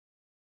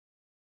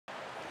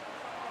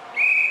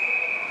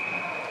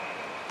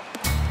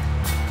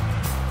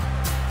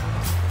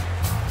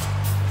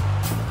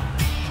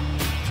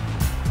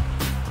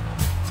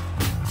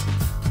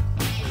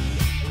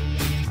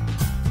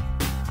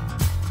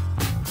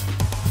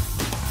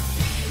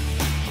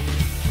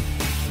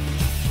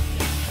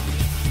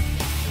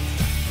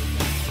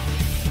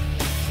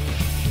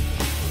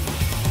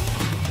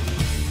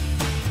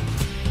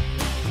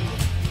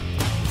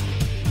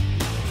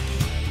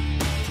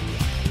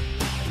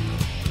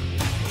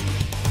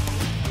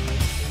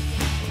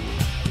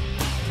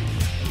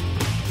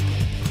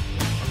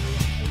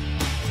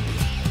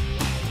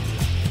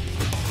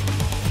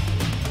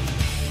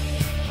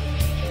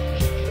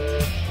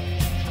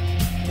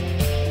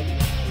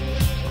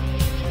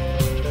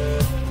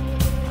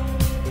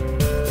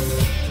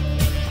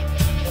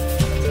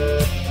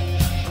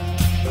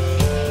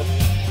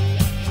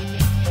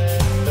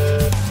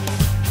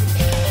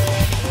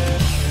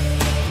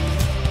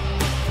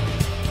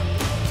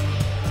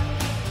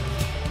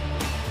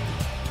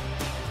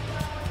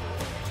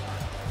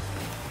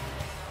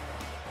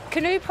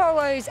Canoe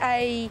Polo's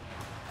a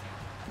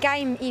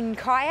game in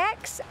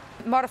kayaks,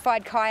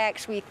 modified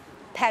kayaks with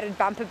padded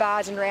bumper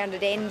bars and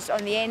rounded ends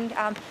on the end.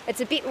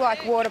 It's a bit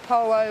like water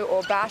polo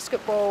or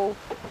basketball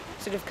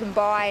sort of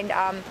combined.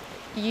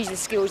 You use the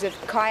skills of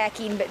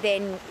kayaking, but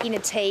then in a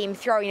team,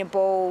 throwing a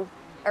ball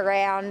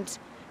around,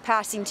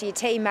 passing to your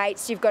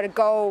teammates. You've got a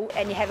goal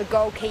and you have a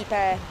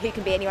goalkeeper who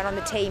can be anyone on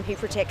the team who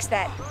protects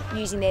that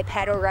using their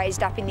paddle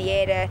raised up in the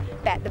air to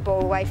bat the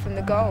ball away from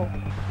the goal.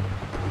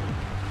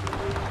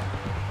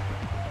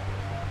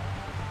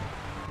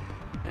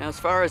 Now, as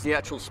far as the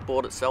actual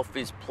sport itself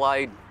is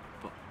played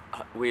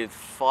with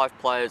 5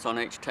 players on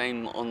each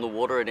team on the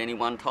water at any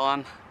one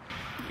time.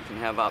 You can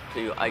have up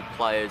to 8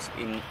 players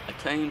in a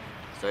team,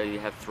 so you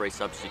have 3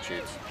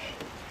 substitutes.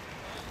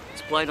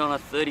 It's played on a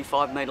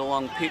 35-metre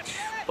long pitch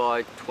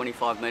by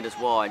 25 metres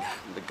wide.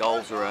 The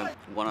goals are a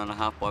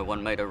 1.5 by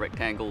 1 metre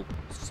rectangle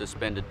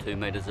suspended 2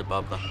 metres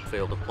above the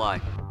field of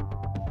play.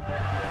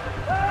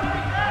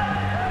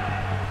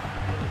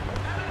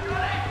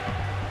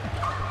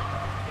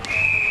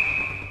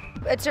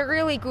 It's a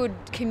really good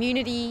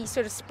community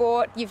sort of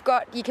sport. You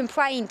can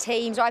play in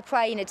teams. I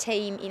play in a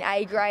team in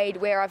A grade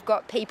where I've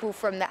got people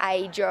from the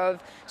age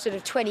of sort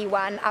of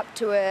 21 up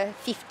to a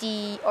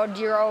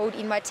 50-odd-year-old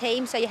in my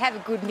team. So you have a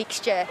good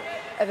mixture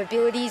of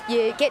abilities.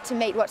 You get to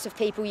meet lots of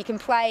people. You can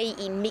play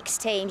in mixed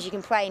teams. You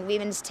can play in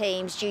women's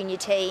teams, junior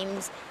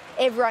teams.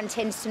 Everyone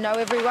tends to know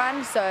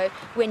everyone, so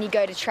when you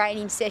go to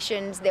training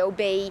sessions there'll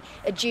be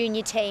a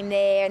junior team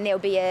there and there'll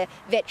be a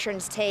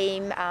veterans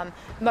team.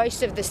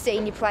 Most of the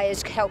senior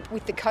players help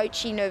with the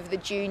coaching of the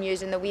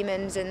juniors and the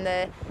women's and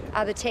the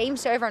other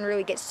teams, so everyone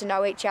really gets to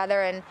know each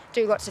other and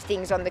do lots of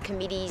things on the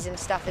committees and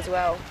stuff as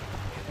well.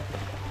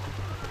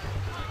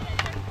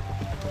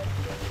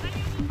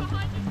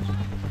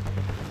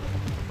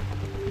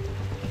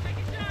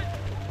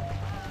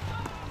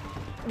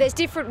 There's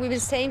different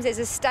women's teams. There's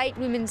a state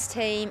women's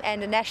team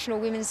and a national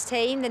women's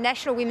team. The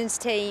national women's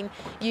team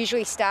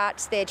usually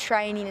starts their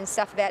training and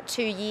stuff about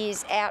 2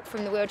 years out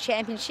from the World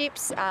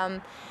Championships.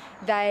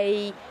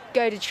 They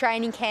go to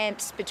training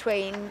camps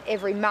between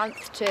every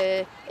month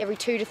to every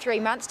 2 to 3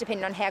 months,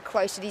 depending on how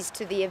close it is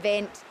to the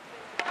event.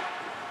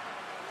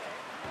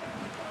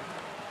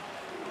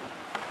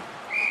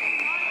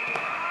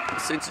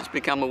 Since it's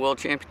become a World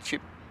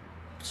Championship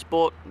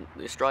sport,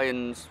 the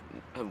Australians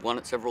have won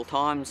it several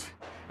times.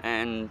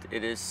 And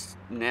it is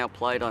now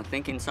played, I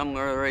think, in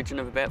somewhere in the region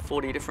of about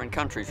 40 different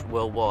countries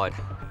worldwide.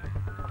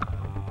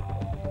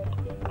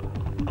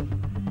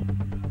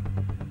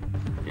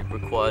 It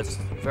requires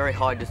a very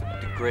high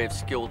degree of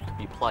skill to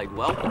be played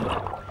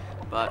well,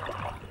 but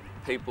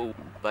people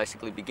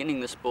basically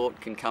beginning the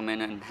sport can come in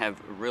and have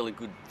a really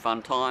good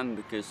fun time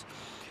because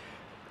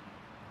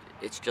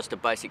it's just a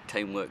basic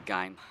teamwork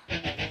game.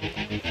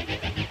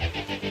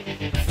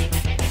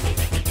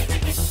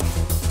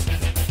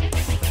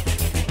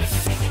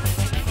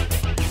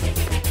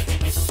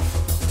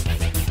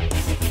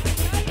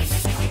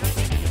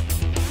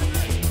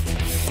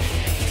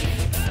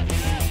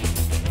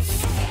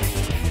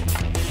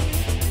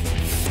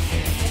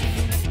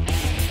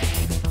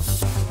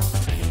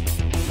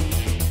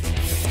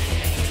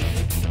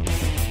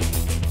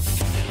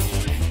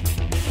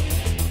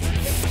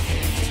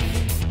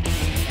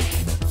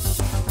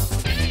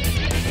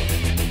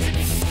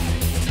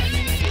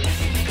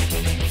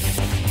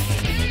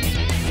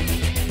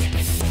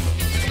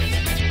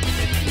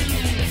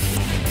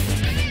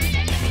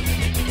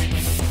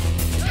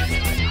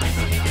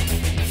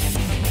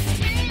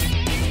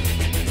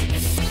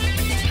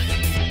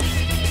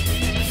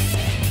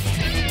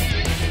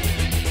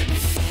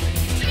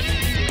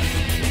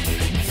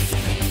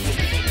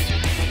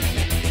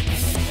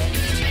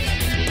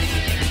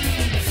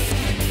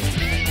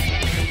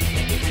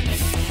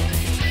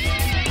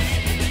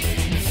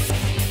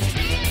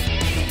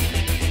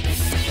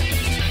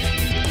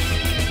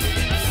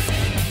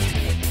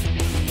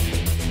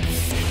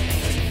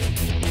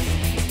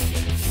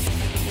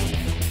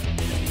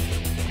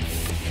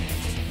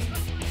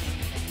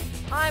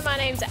 Hi, my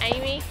name's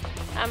Amy.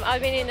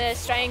 I've been in the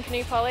Australian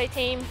Canoe Polo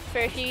team for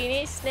a few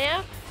years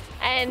now,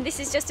 and this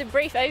is just a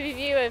brief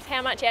overview of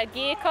how much our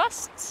gear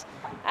costs.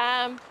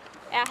 Our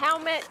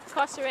helmet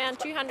costs around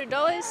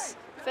 $200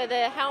 for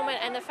the helmet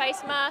and the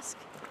face mask.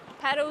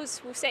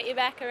 Paddles will set you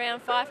back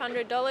around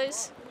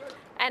 $500.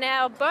 And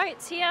our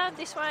boats here,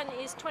 this one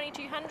is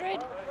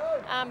 $2,200,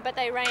 but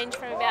they range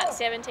from about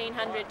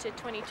 $1,700 to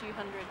 $2,200.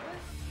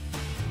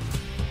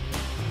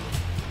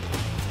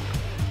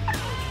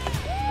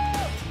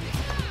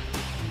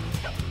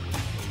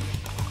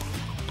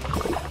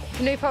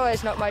 Canoe polo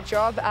is not my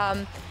job.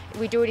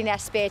 We do it in our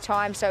spare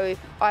time, so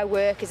I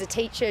work as a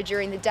teacher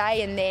during the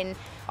day, and then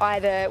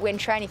either when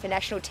training for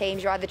national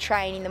teams, you either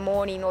train in the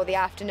morning or the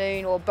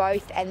afternoon or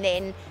both, and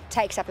then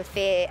takes up a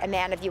fair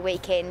amount of your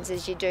weekends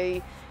as you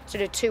do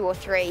sort of 2 or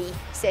 3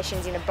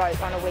 sessions in a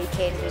boat on a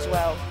weekend as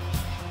well.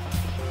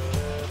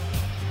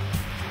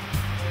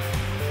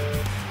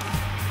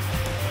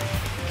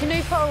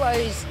 Canoe polo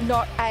is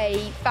not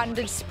a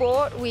funded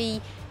sport. We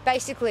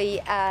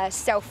basically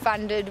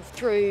self-funded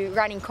through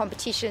running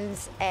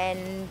competitions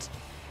and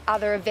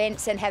other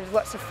events, and have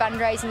lots of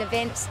fundraising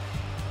events.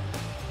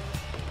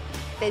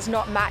 There's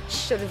not much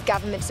sort of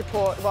government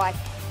support like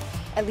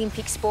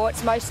Olympic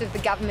sports. Most of the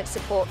government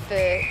support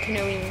for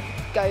canoeing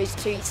goes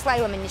to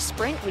slalom and your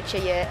sprint, which are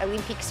your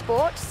Olympic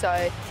sports.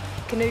 So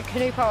Canoe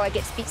Polo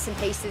gets bits and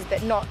pieces,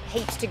 but not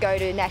heaps to go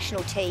to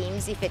national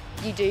teams. If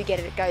you do get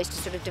it, it goes to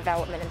sort of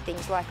development and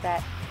things like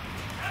that.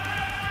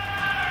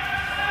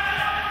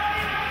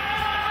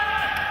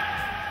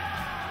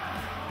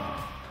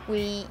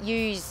 We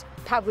use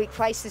public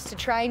places to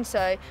train,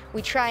 so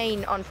we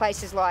train on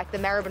places like the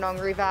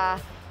Maribyrnong River,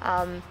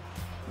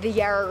 the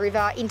Yarra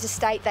River.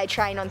 Interstate, they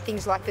train on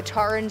things like the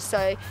Torrens,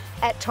 so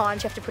at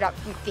times you have to put up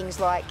with things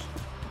like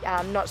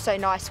not so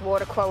nice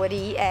water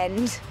quality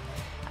and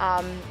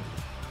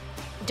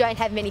don't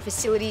have many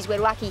facilities. We're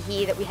lucky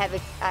here that we have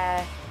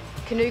a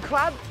canoe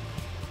club.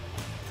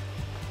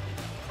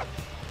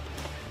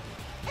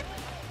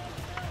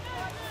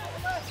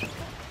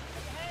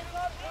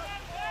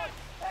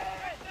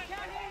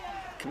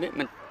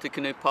 Commitment to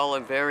canoe polo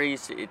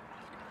varies.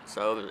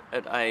 So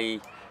at a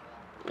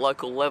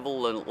local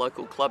level, a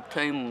local club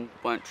team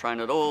won't train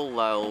at all,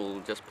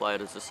 they'll just play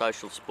it as a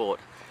social sport.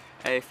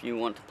 If you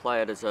want to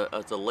play it as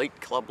elite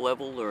club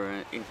level or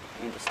an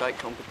interstate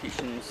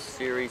competitions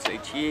series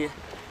each year,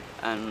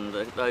 and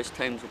those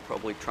teams will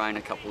probably train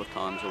a couple of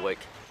times a week.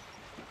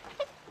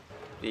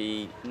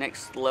 The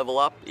next level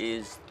up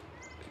is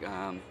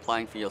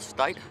playing for your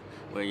state,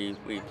 where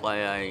we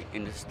play a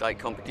interstate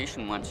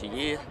competition once a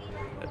year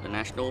at the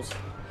Nationals,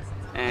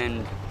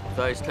 and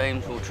those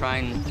teams will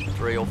train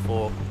 3 or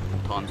 4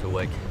 times a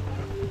week.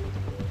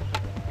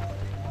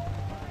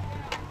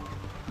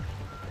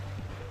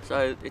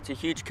 So it's a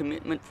huge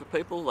commitment for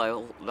people.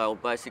 They'll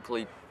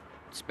basically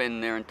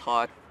spend their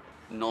entire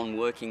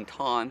non-working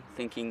time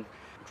thinking,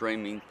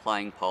 dreaming,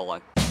 playing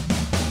polo.